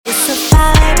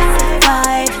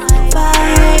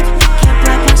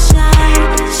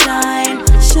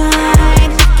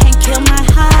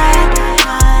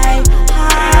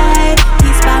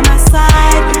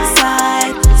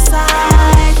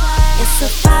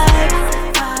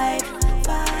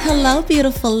Hello,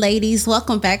 beautiful ladies.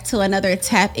 Welcome back to another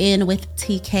Tap In with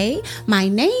TK. My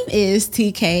name is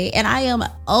TK, and I am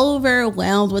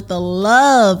overwhelmed with the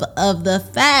love of the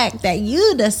fact that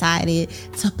you decided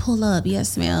to pull up.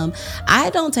 Yes, ma'am.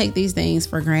 I don't take these things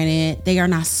for granted. They are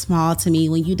not small to me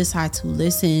when you decide to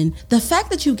listen. The fact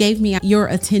that you gave me your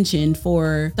attention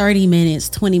for 30 minutes,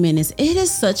 20 minutes, it is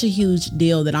such a huge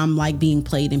deal that I'm like being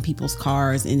played in people's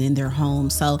cars and in their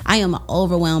homes. So I am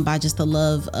overwhelmed by just the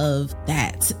love of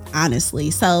that,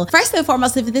 honestly. So first and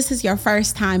foremost, if this is your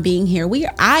first time being here,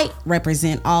 I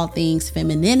represent all things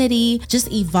femininity,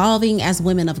 just evolving as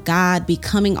women of God,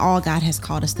 becoming all God has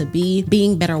called us to be,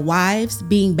 being better wives,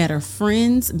 being better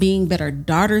friends, being better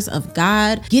daughters of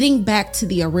God, getting back to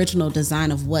the original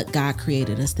design of what God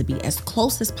created us to be as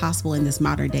close as possible in this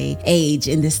modern day age,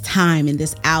 in this time, in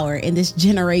this hour, in this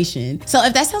generation. So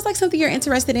if that sounds like something you're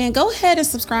interested in, go ahead and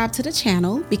subscribe to the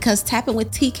channel, because Tapping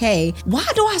with TK, why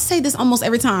do I say this almost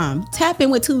every time? Tap In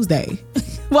with Tuesday.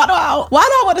 Why do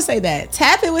I want to say that?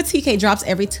 Tap In with TK drops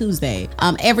every Tuesday,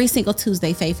 every single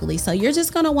Tuesday faithfully. So you're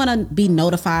just going to want to be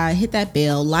notified, hit that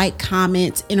bell, like,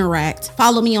 comment, interact.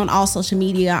 Follow me on all social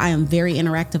media. I am very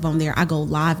interactive on there. I go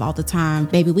live all the time.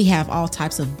 Baby, we have all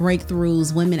types of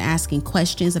breakthroughs, women asking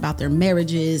questions about their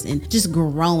marriages and just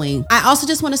growing. I also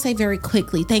just want to say very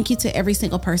quickly, thank you to every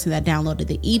single person that downloaded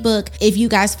the ebook. If you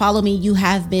guys follow me, you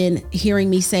have been hearing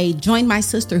me say, join my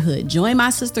sisterhood,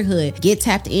 get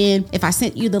tapped in. If I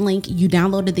sent you the link, you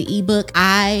downloaded the ebook,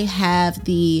 I have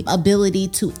the ability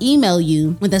to email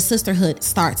you when the sisterhood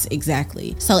starts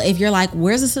exactly. So if you're like,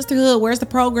 where's the sisterhood? Where's the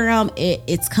program?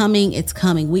 It's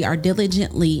coming. We are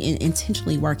diligently and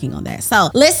intentionally working on that. So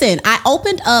listen, I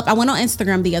went on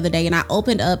Instagram the other day and I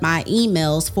opened up my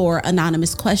emails for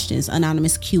anonymous questions,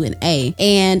 anonymous Q&A.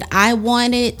 And I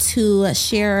wanted to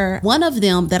share one of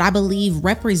them that I believe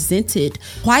represented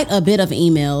quite a bit of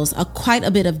emails, quite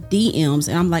a bit of DMs.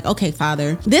 And I'm like, okay,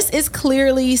 Father, this is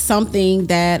clearly something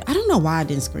that I don't know why I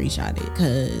didn't screenshot it,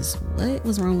 because what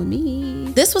was wrong with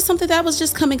me? This was something that was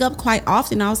just coming up quite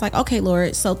often. I was like, okay,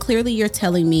 Lord, so clearly you're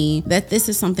telling me that this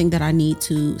is something that I need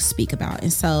to speak about.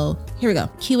 And so here we go,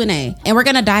 Q&A, and we're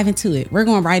going to dive into it. We're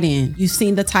going right in. You've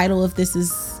seen the title of this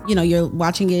is, you're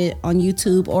watching it on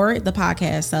YouTube or the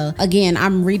podcast. So again,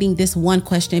 I'm reading this one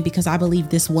question because I believe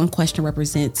this one question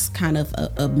represents kind of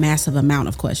a massive amount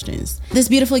of questions. This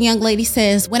beautiful young lady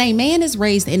says, when a man is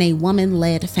raised in a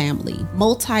woman-led family,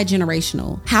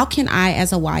 multi-generational, how can I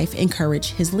as a wife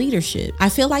encourage his leadership? I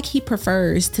feel like he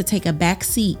prefers to take a back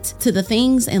seat to the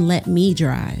things and let me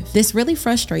drive. This really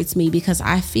frustrates me because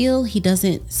I feel he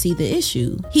doesn't see the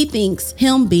issue. He thinks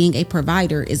him being a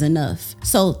provider is enough.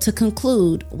 So to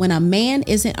conclude, when a man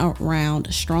isn't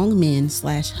around strong men /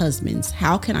 husbands,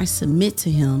 how can I submit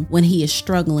to him when he is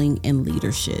struggling in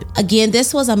leadership? Again,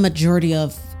 this was a majority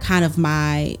of kind of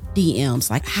my DMs.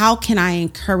 Like, how can I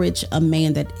encourage a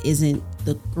man that isn't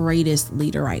the greatest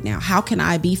leader right now? How can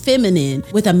I be feminine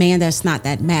with a man that's not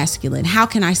that masculine? How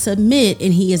can I submit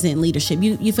and he isn't in leadership?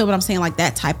 You feel what I'm saying? Like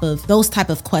those type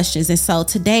of questions. And so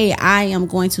today I am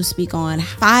going to speak on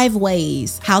 5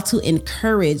 ways how to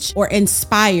encourage or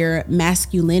inspire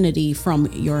masculinity from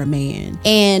your man.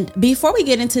 And before we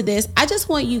get into this, I just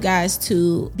want you guys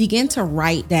to begin to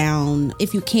write down,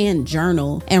 if you can,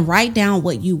 journal and write down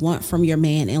what you want from your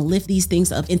man and lift these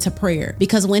things up into prayer.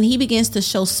 Because when he begins to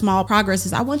show small progress,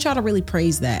 I want y'all to really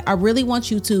praise that. I really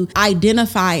want you to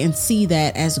identify and see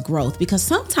that as growth, because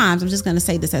sometimes, I'm just going to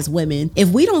say this as women, if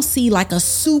we don't see like a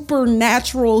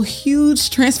supernatural huge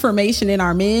transformation in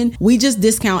our men, we just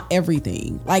discount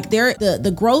everything. Like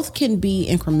the growth can be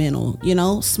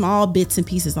incremental, small bits and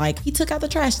pieces. Like, he took out the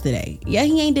trash today. Yeah,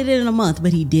 he ain't did it in a month,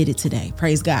 but he did it today.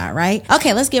 Praise God, right?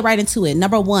 Okay, let's get right into it.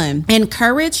 Number 1,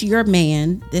 encourage your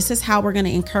man. This is how we're going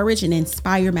to encourage and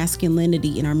inspire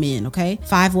masculinity in our men. Okay,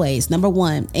 5 ways. Number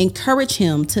 1, encourage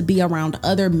him to be around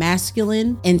other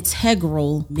masculine,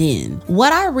 integral men.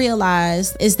 What I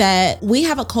realized is that we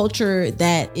have a culture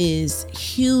that is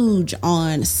huge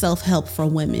on self-help for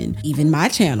women. Even my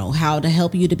channel, how to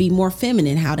help you to be more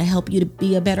feminine, how to help you to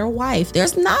be a better wife.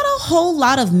 There's not a whole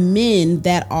lot of men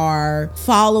that are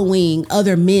following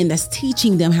other men that's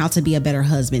teaching them how to be a better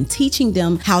husband, teaching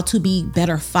them how to be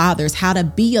better fathers, how to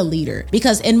be a leader.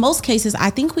 Because in most cases, I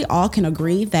think we all can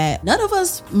agree that none of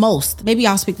us, most maybe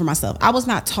I'll speak for myself. I was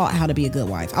not taught how to be a good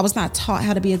wife. I was not taught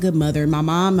how to be a good mother. My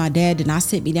mom, my dad did not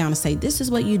sit me down and say, this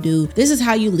is what you do. This is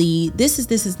how you lead. This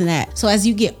is and that. So as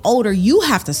you get older, you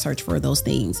have to search for those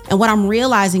things. And what I'm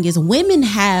realizing is women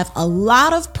have a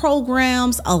lot of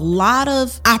programs, a lot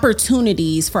of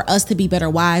opportunities for us to be better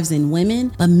wives than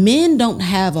women, but men don't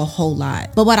have a whole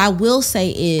lot. But what I will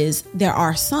say is there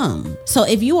are some. So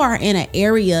if you are in an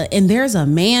area and there's a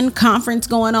man conference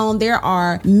going on, there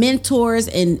are mentors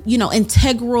and,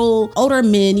 integral older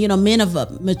men, men of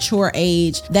a mature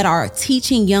age that are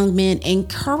teaching young men.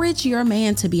 Encourage your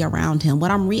man to be around him.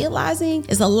 What I'm realizing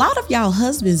is a lot of y'all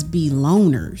husbands be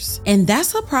loners, and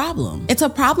that's a problem. It's a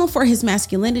problem for his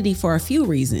masculinity for a few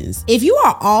reasons. If you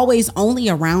are always only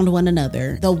around one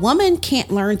another, the woman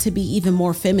can't learn to be even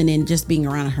more feminine just being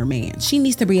around her man. She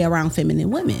needs to be around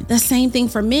feminine women. The same thing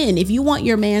for men. If you want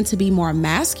your man to be more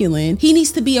masculine, he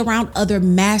needs to be around other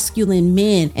masculine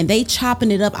men, and they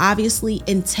chopping it up, obviously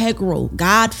integral,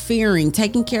 God-fearing,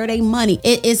 taking care of their money.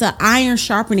 It is an iron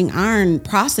sharpening iron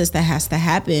process that has to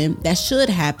happen, that should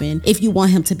happen if you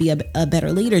want him to be a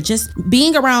better leader. Just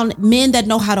being around men that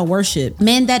know how to worship,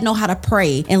 men that know how to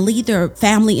pray and lead their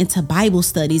family into Bible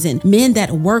studies, and men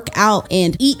that work out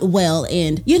and eat well,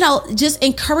 and just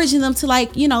encouraging them to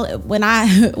when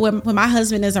my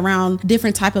husband is around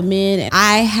different type of men,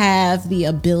 I have the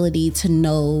ability to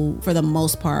know, for the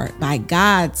most part, by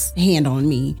God's hand on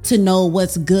me, to know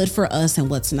what's good for us and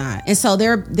what's not. And so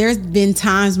there's been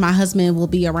times my husband will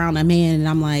be around a man and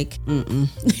I'm like, no,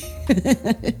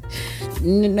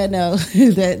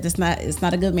 it's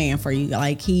not a good man for you.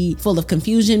 Like, he full of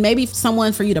confusion, maybe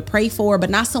someone for you to pray for, but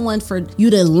not someone for you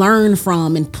to learn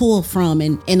from and pull from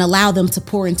and allow them to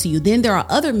pour into you. Then there are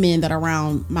other men that are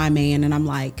around my man and I'm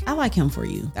like, I like him for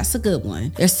you. That's a good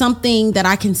one. There's something that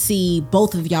I can see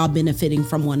both of y'all benefiting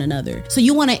from one another. So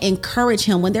you want to encourage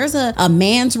him when there's a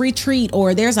man's retreat,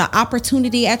 or there's an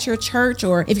opportunity at your church,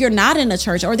 or if you're not in a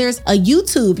church, or there's a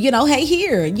YouTube, hey,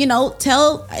 here,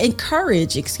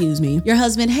 encourage your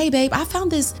husband, hey babe, I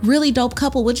found this really dope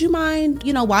couple. Would you mind,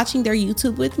 watching their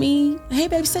YouTube with me? Hey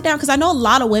babe, sit down. Cause I know a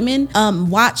lot of women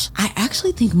watch. I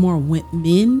actually think more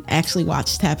men actually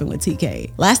watch Tapping with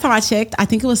TK. Last time I checked, I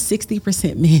think it was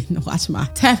 60% men watch my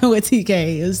Tapping with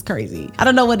TK. It was crazy. I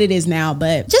don't know what it is now,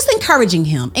 but just encouraging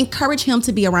him. Encourage him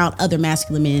to be around other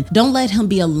masculine men. Don't let him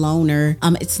be a loner.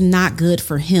 It's not good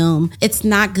for him. It's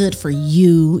not good for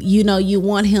you. You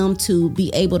want him to be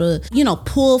able to,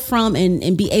 pull from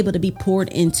and be able to be poured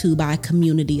into by a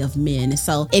community of men.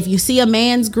 So if you see a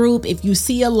man's group, if you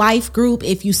see a life group,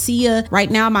 if you see right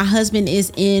now my husband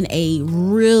is in a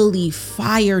really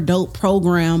fire dope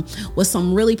program with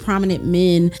some really prominent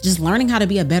men, just learning how to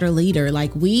be a better leader.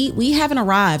 Like we haven't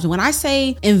arrived. When I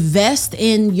say invest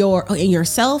in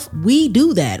yourself, we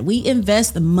do that. We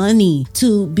invest money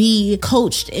to be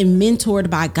coached and mentored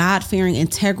by God-fearing,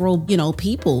 integral,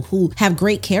 people who have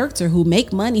great character, who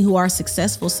make money, who are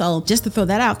successful. So just to throw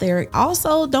that out there,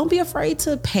 also don't be afraid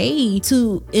to pay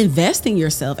to invest in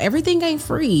yourself. Everything ain't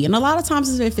free. And a lot of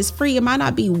times if it's free, it might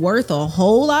not be worth a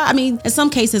whole lot. I mean, in some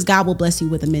cases, God will bless you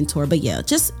with a mentor, but yeah,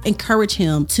 just encourage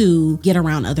him to get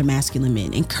around other masculine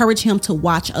men. Encourage him to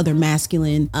watch other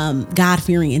masculine,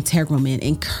 God-fearing, integral men.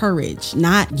 Encourage,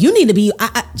 not, you need to be,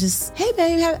 just, hey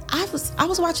babe, I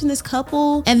was watching this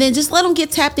couple, and then just let them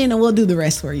get tapped in and we'll do the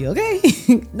rest for you. Okay.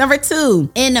 Number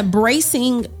 2,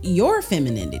 embracing your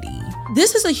femininity.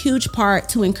 This is a huge part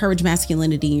to encourage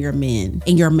masculinity in your man.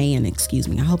 I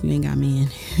hope you ain't got men.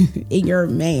 In your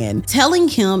man. Telling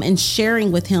him and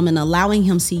sharing with him and allowing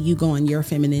him see you go on your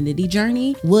femininity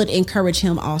journey would encourage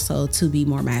him also to be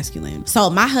more masculine. So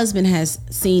my husband has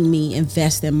seen me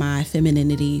invest in my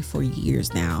femininity for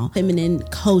years now. Feminine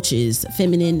coaches,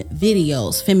 feminine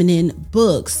videos, feminine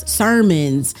books,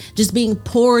 sermons, just being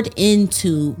poured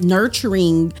into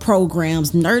nurturing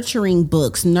programs, nurturing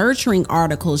books, nurturing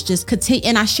articles, just continue.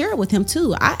 And I share it with him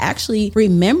too. I actually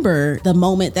remember the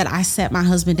moment that I sat my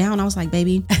husband down. I was like,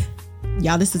 baby,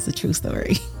 y'all, this is a true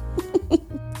story.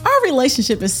 Our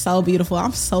relationship is so beautiful.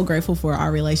 I'm so grateful for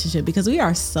our relationship because we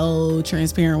are so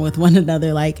transparent with one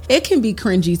another. Like, it can be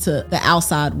cringy to the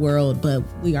outside world, but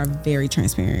we are very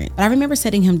transparent. But I remember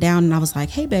sitting him down and I was like,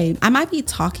 hey babe, I might be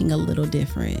talking a little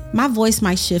different. My voice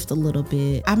might shift a little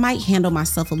bit. I might handle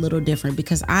myself a little different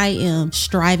because I am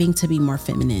striving to be more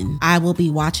feminine. I will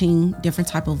be watching different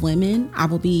type of women. I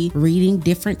will be reading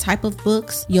different type of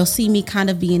books. You'll see me kind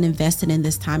of being invested in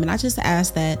this time. And I just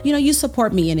ask that, you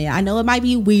support me in it. I know it might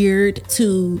be weird weird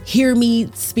to hear me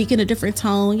speak in a different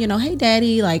tone, you know, hey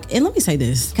daddy, like, and let me say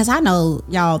this, because I know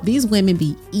y'all, these women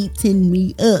be eating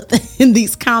me up in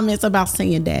these comments about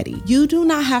saying daddy. You do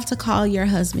not have to call your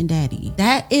husband daddy.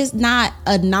 That is not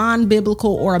a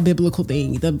non-biblical or a biblical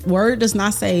thing. The word does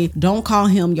not say don't call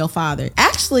him your father.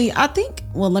 Actually, I think,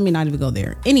 well, let me not even go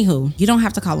there. Anywho, you don't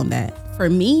have to call him that. For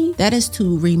me, that is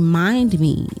to remind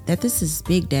me that this is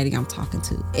Big Daddy I'm talking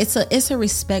to. It's a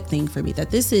respect thing for me, that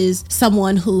this is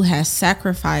someone who has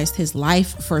sacrificed his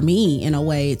life for me in a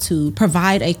way to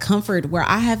provide a comfort where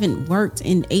I haven't worked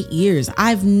in 8 years.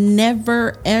 I've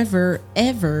never,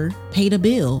 ever paid a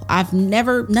bill. I've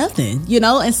never, nothing, you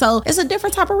know? And so it's a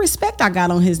different type of respect I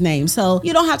got on his name. So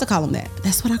you don't have to call him that.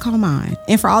 That's what I call mine.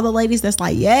 And for all the ladies that's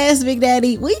like, yes, Big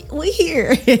Daddy, we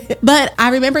here. But I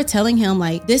remember telling him,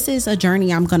 like, this is a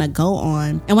journey I'm gonna go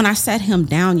on. And when I sat him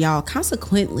down, y'all,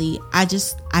 consequently,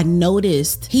 I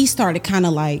noticed he started kind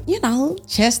of like, you know,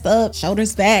 chest up,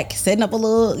 shoulders back, setting up a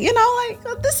little, you know, like,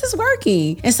 oh, this is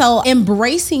working. And so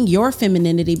embracing your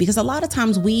femininity, because a lot of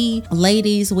times we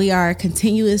ladies, we are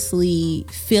continuously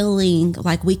feeling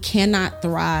like we cannot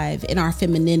thrive in our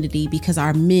femininity because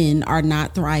our men are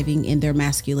not thriving in their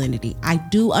masculinity. I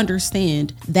do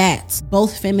understand that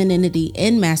both femininity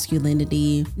and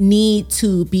masculinity need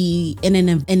to be in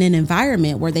an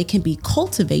environment where they can be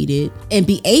cultivated and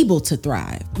be able to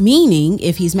thrive. Meaning,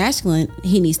 if he's masculine,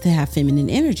 he needs to have feminine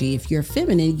energy. If you're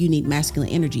feminine, you need masculine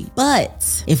energy.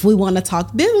 But if we want to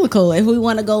talk biblical, if we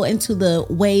want to go into the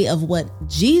way of what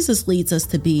Jesus leads us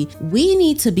to be, we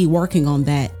need to be working on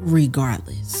that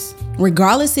regardless.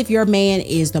 Regardless if your man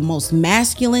is the most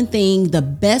masculine thing, the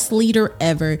best leader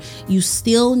ever, you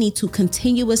still need to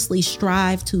continuously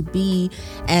strive to be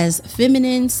as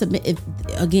feminine.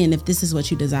 If this is what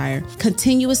you desire,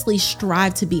 continuously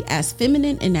strive to be as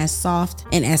feminine and as soft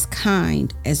and as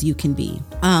kind as you can be.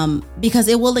 Because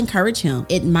it will encourage him.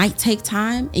 It might take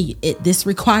time. This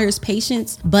requires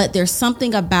patience, but there's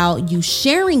something about you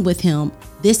sharing with him,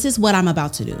 this is what I'm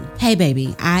about to do. Hey,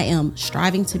 baby, I am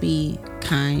striving to be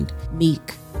kind, meek,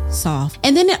 soft.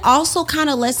 And then it also kind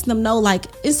of lets them know, like,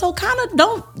 and so kind of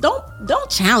don't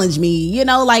challenge me, you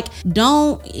know, like,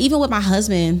 don't, even with my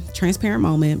husband, transparent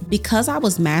moment, because I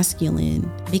was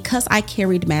masculine, because I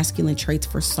carried masculine traits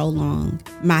for so long,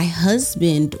 my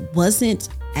husband wasn't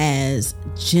as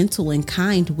gentle and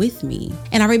kind with me.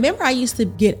 And I remember I used to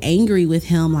get angry with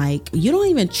him, like, you don't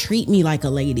even treat me like a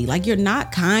lady. Like, you're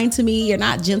not kind to me. You're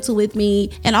not gentle with me.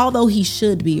 And although he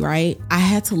should be, right? I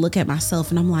had to look at myself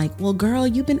and I'm like, well, girl,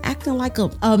 you've been acting like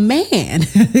a man.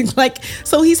 Like,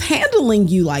 so he's handling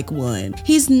you like one.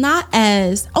 He's not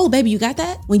as, oh, baby, you got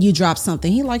that? When you drop something,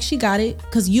 he like, she got it.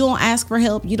 Cause you don't ask for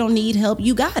help. You don't need help.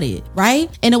 You got it. Right.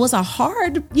 And it was a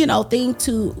hard,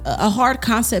 a hard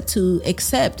concept to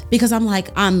accept, because I'm like,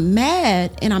 I'm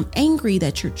mad and I'm angry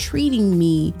that you're treating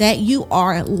me, that you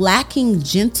are lacking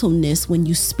gentleness when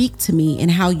you speak to me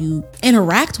and how you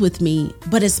interact with me.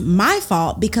 But it's my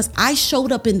fault because I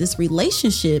showed up in this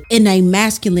relationship in a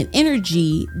masculine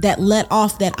energy that let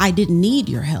off that I didn't need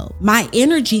your help. My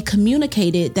energy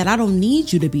communicated that I don't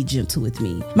need you to be gentle with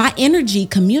me. My energy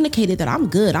communicated that I'm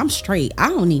good, I'm straight, I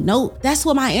don't need no. That's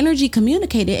what my energy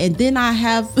communicated. And then I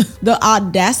have the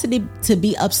audacity to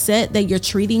be upset that you're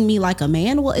treating me like a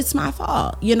man. Well, it's my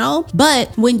fault, you know?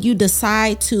 But when you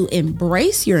decide to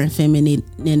embrace your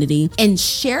femininity and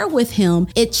share with him,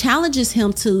 it challenges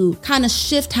him to kind of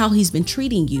shift how he's been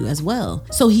treating you as well.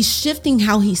 So he's shifting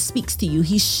how he speaks to you.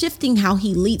 He's shifting how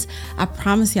he leads. I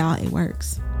promise y'all it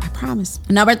works. I promise.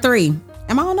 Number 3.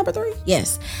 Am I on number 3?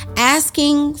 Yes.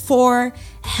 Asking for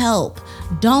help.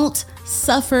 Don't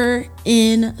suffer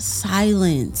in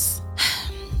silence.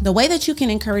 The way that you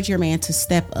can encourage your man to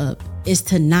step up is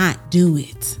to not do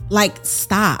it. Like,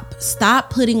 stop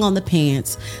putting on the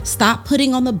pants, stop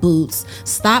putting on the boots,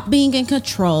 stop being in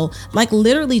control. Like,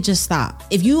 literally just stop.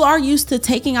 If you are used to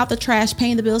taking out the trash,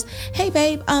 paying the bills, hey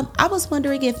babe, I was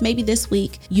wondering if maybe this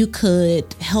week you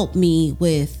could help me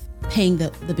with paying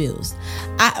the bills.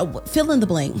 I fill in the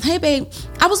blank. Hey babe,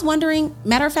 I was wondering,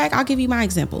 matter of fact, I'll give you my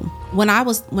example. When I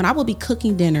will be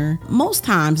cooking dinner, most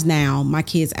times now my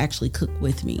kids actually cook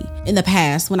with me. In the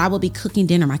past, when I would be cooking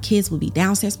dinner, my kids would be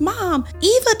downstairs. Mom,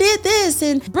 Eva did this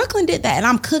and Brooklyn did that. And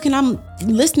I'm cooking, I'm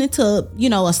listening to,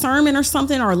 a sermon or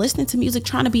something, or listening to music,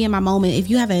 trying to be in my moment. If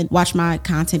you haven't watched my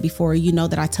content before, you know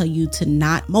that I tell you to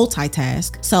not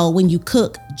multitask. So when you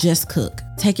cook, just cook.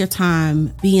 Take your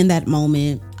time, be in that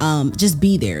moment. Just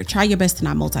be there. Try your best to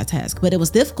not multitask. But it was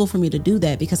difficult for me to do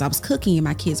that because I was cooking and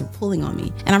my kids were pulling on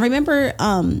me. And I remember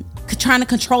trying to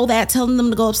control that, telling them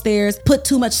to go upstairs, put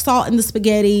too much salt in the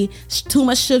spaghetti, too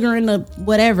much sugar in the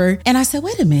whatever. And I said,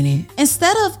 wait a minute.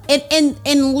 Instead of,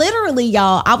 and literally,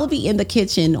 y'all, I would be in the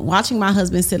kitchen watching my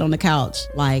husband sit on the couch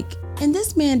like, and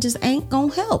this man just ain't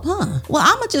gonna help, huh? Well,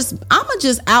 I'ma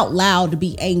just out loud to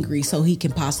be angry so he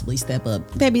can possibly step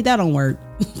up. Baby, that don't work.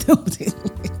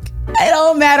 It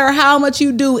don't matter how much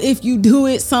you do. If you do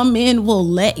it, some men will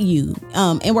let you.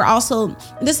 And we're also,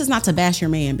 this is not to bash your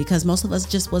man because most of us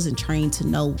just wasn't trained to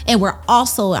know. And we're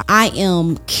also, I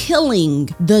am killing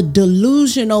the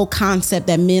delusional concept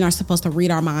that men are supposed to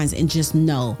read our minds and just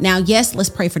know. Now, yes, let's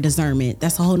pray for discernment.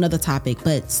 That's a whole nother topic,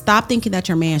 but stop thinking that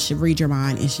your man should read your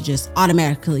mind and should just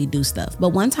automatically do stuff. But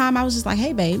one time I was just like,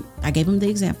 hey, babe, I gave him the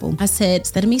example. I said,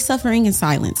 instead of me suffering in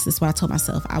silence, this is what I told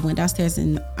myself. I went downstairs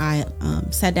and I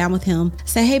sat down with him,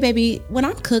 say, hey baby, when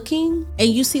I'm cooking and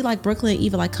you see like Brooklyn and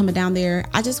Eva like coming down there,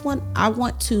 I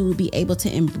want to be able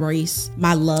to embrace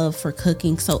my love for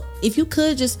cooking. So if you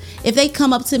could just, if they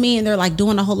come up to me and they're like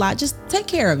doing a whole lot, just take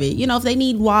care of it. You know, if they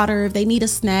need water, if they need a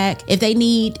snack, if they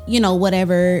need,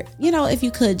 whatever, if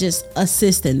you could just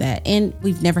assist in that. And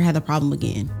we've never had the problem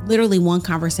again. Literally one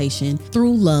conversation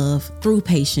through love, through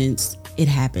patience, it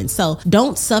happens. So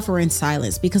don't suffer in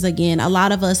silence because again, a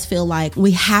lot of us feel like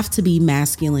we have to be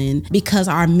masculine because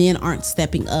our men aren't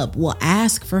stepping up. Well,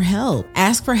 ask for help.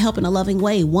 Ask for help in a loving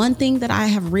way. One thing that I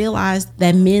have realized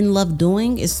that men love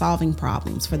doing is solving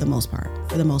problems for the most part.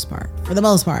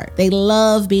 They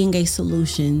love being a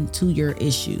solution to your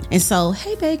issue. And so,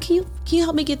 hey babe, can you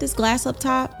help me get this glass up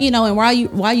top? And while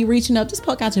you reaching up, just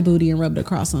poke out your booty and rub it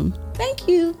across them. Thank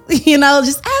you.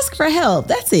 Just ask for help.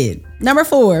 That's it. Number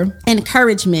 4,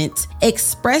 encouragement.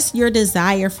 Express your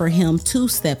desire for him to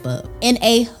step up in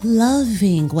a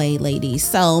loving way, ladies.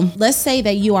 So let's say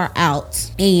that you are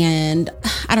out and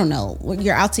I don't know,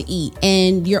 you're out to eat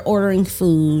and you're ordering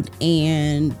food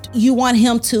and you want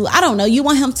him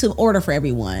to order for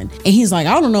everyone. And he's like,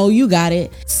 I don't know, you got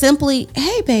it. Simply,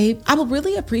 hey babe, I would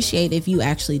really appreciate if you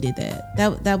actually did that.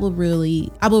 I would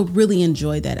really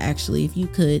enjoy that actually. If you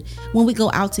could, when we go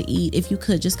out to eat, if you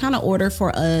could just kind of order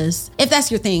for us. If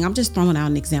that's your thing, I'm just throwing out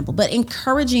an example, but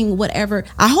encouraging whatever.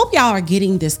 I hope y'all are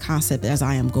getting this concept as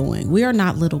I am going. We are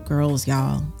not little girls,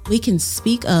 y'all. We can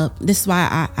speak up. This is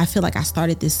why I feel like I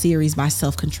started this series by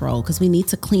self-control, because we need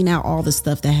to clean out all the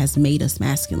stuff that has made us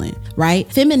masculine, right?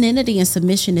 Femininity and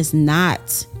submission is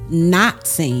not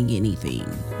saying anything.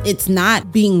 It's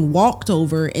not being walked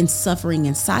over and suffering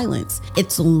in silence.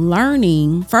 It's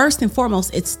learning. First and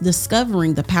foremost, it's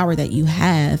discovering the power that you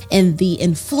have and the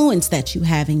influence that you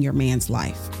have in your man's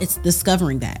life. It's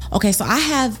discovering that. Okay, so I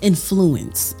have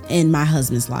influence in my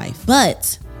husband's life,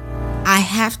 but I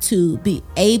have to be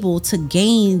able to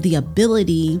gain the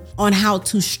ability on how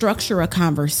to structure a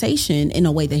conversation in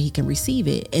a way that he can receive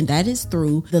it. And that is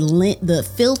through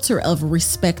the filter of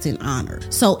respect and honor.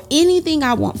 So anything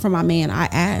I want from my man, I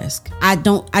ask. I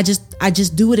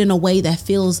just do it in a way that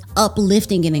feels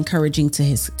uplifting and encouraging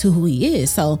to who he is.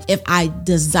 So if I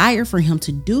desire for him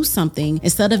to do something,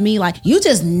 instead of me like, you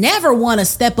just never want to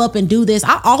step up and do this.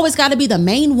 I always got to be the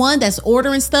main one that's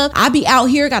ordering stuff. I be out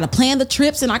here, got to plan the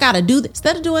trips and I got to do this.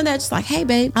 Instead of doing that, just like, hey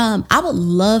babe, I would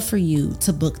love for you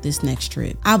to book this next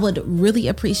trip. I would really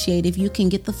appreciate if you can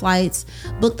get the flights,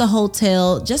 book the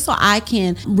hotel, just so I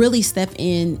can really step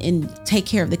in and take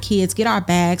care of the kids, get our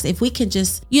bags. If we can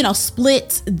just,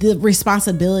 split the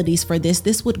responsibilities for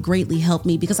this would greatly help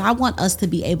me, because I want us to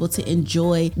be able to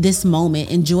enjoy this moment,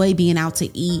 enjoy being out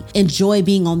to eat, enjoy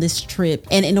being on this trip.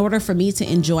 And in order for me to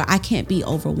enjoy, I can't be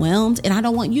overwhelmed and I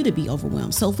don't want you to be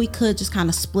overwhelmed. So if we could just kind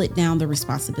of split down the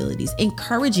responsibilities,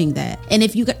 encouraging that. And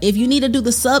if you need to do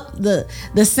the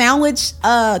sandwich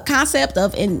concept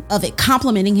of it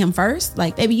complimenting him first,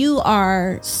 like, baby, you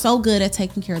are so good at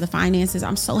taking care of the finances.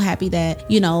 I'm so happy that,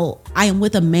 I am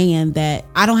with a man that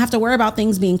I don't have to worry about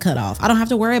things being cut off. I don't have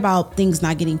to worry about things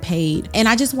not getting paid. And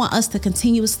I just want us to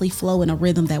continuously flow in a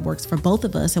rhythm that works for both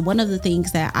of us. And one of the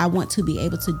things that I want to be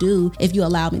able to do, if you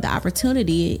allow me the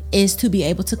opportunity, is to be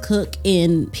able to cook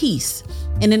in peace.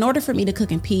 And in order for me to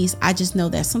cook in peace, I just know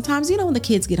that sometimes, when the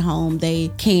kids get home, they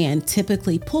can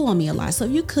typically pull on me a lot. So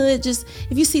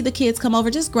if you see the kids come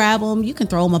over, just grab them. You can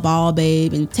throw them a ball,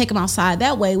 babe, and take them outside.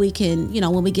 That way we can,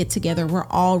 when we get together, we're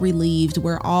all relieved.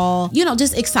 We're all,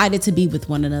 just excited to be with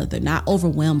one another, not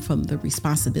overwhelmed from the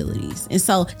responsibilities. And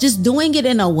so just doing it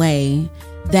in a way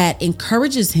that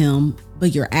encourages him,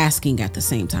 but you're asking at the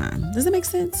same time. Does that make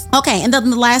sense? Okay, and then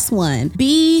the last one,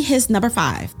 be his number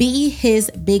 5. Be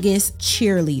his biggest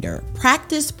cheerleader.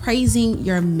 Practice praising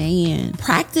your man.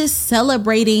 Practice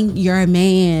celebrating your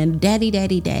man. Daddy,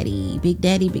 daddy, daddy, big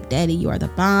daddy, you are the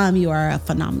bomb. You are a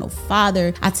phenomenal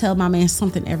father. I tell my man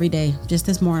something every day. Just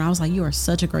this morning, I was like, you are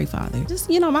such a great father. Just,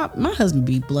 my husband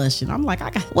be blushing. I'm like,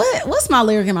 what's my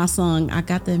lyric in my song? I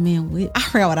got that man whipped. I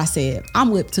forgot what I said.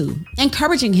 I'm whipped too.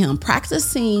 Encouraging him,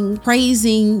 practicing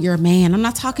praising your man. I'm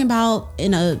not talking about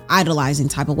in a idolizing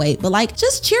type of way, but like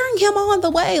just cheering him on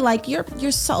the way. Like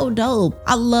you're so dope.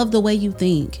 I love the way you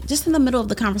think. Just in the middle of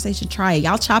the conversation, try it.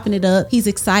 Y'all chopping it up. He's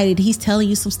excited. He's telling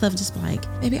you some stuff. Just like,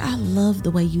 baby, I love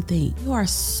the way you think. You are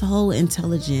so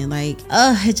intelligent. Like,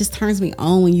 it just turns me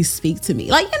on when you speak to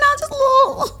me. Like, just a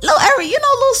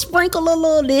little sprinkle, a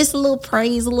little this, a little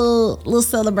praise, a little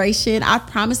celebration. I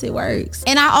promise it works.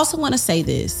 And I also want to say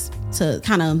this to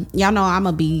kind of, y'all know I'm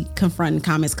gonna be confronting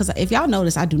comments, because if y'all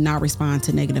notice, I do not respond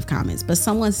to negative comments. But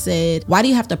someone said, why do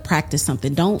you have to practice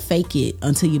something? Don't fake it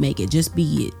until you make it. Just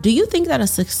be it. Do you think that a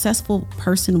successful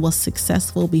person was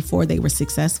successful before they were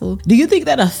successful? Do you think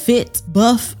that a fit,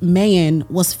 buff man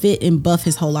was fit and buff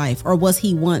his whole life? Or was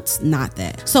he once not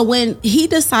that? So when he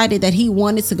decided that he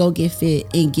wanted to go get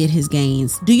fit and get his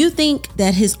gains, do you think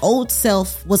that his old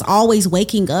self was always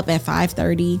waking up at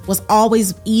 5:30, was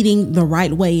always eating the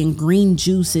right way and green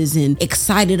juices and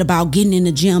excited about getting in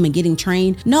the gym and getting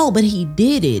trained? No, but he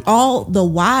did it all the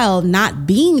while not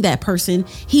being that person.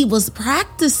 He was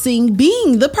practicing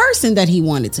being the person that he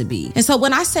wanted to be. And so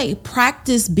when I say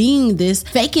practice being this,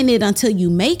 faking it until you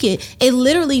make it, it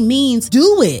literally means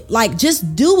do it. Like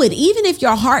just do it. Even if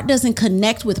your heart doesn't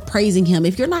connect with praising him,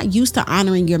 if you're not used to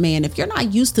honoring your man, if you're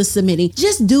not used to submitting,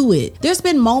 just do it. There's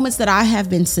been moments that I have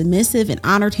been submissive and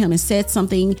honored him and said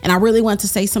something, and I really wanted to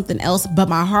say something else, but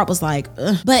my heart was like,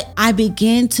 ugh. But I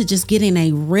began to just get in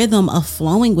a rhythm of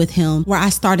flowing with him where I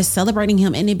started celebrating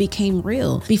him, and it became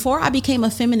real. Before I became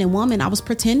a feminine woman, I was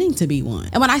pretending to be one.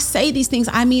 And when I say these things,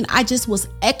 I mean, I just was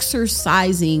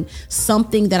exercising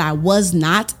something that I was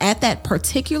not at that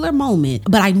particular moment,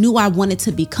 but I knew I wanted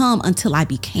to become until I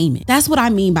became it. That's what I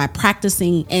mean by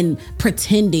practicing and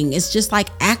pretending. It's just like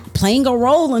playing a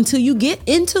role until you get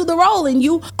into the role and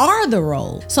you are the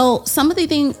role. So some of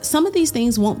these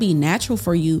things won't be natural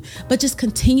for you, but just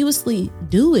continuously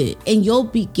do it and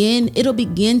it'll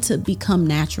begin to become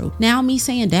natural. Now me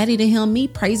saying daddy to him, me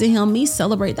praising him, me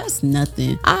celebrate, that's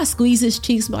nothing. I squeeze his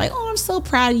cheeks, be like, oh, I'm so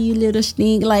proud of you, little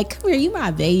stink. Like, come here, you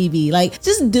my baby. Like,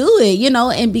 just do it,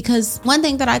 and because one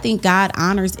thing that I think God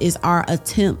honors is our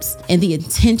attempts and the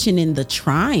intention and the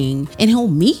trying, and he'll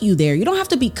meet you there. You don't have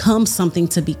to become something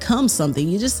to become something.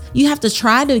 You have to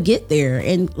try to get there.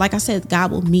 And like I said,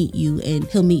 God will meet you and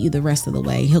he'll meet you the rest of the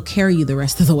way. He'll carry you the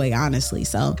rest of the way, honestly.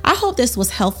 So I hope this was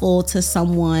helpful to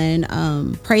someone.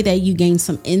 Pray that you gain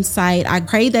some insight. I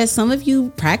pray that some of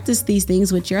you practice these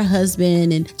things with your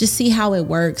husband and just see how it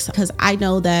works, because I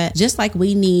know that just like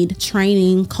we need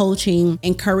training, coaching,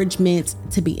 encouragement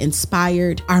to be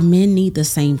inspired, our men need the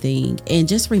same thing. And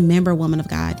just remember, woman of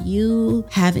God, you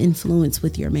have influence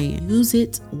with your man. Use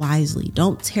it wisely.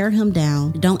 Don't tear him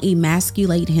down. Don't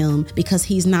emasculate him because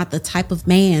he's not the type of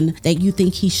man that you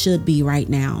think he should be right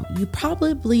now. You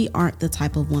probably aren't the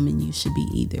type of woman you should be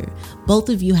either. Both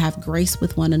of you have grace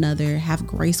with one another, have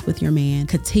grace with your man.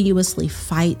 Continuously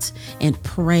fight and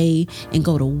pray and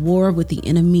go to war with the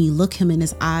enemy. Look him in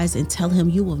his eyes and tell him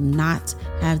you will not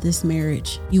have this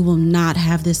marriage. You will not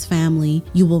have this family.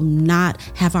 You will not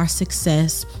have our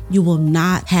success. You will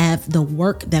not have the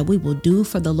work that we will do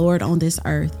for the Lord on this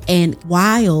earth. And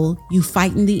while you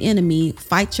fighting the enemy,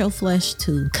 fight your flesh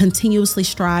too. Continuously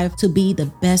strive to be the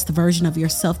best version of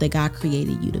yourself that God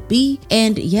created you to be.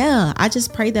 And yeah, I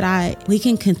just pray that we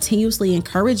can continuously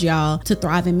encourage y'all to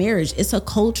thrive in marriage.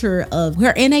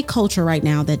 We're in a culture right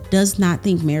now that does not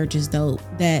think marriage is dope,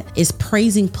 that is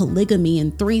praising polygamy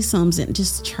and threesomes and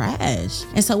just trash.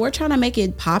 And so we're trying to make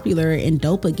it popular and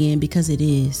dope again, because it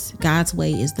is. God's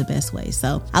way is the best way.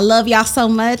 So I love y'all so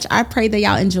much. I pray that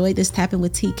y'all enjoyed this Tapping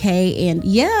with TK. And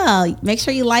yeah, make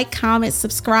sure you like, comment,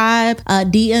 subscribe,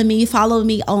 DM me, follow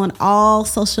me on all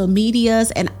social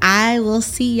medias, and I will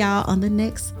see y'all on the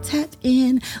next Tap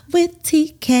In with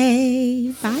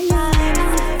TK. Bye.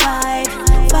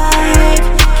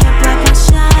 Can't block my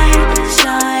shine.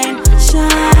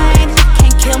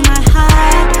 Can't kill my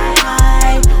high.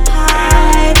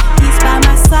 He's by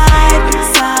my side.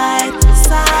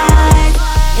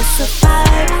 It's a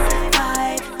vibe.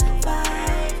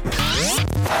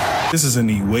 This is an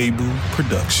Iwebu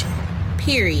production.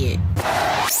 Period.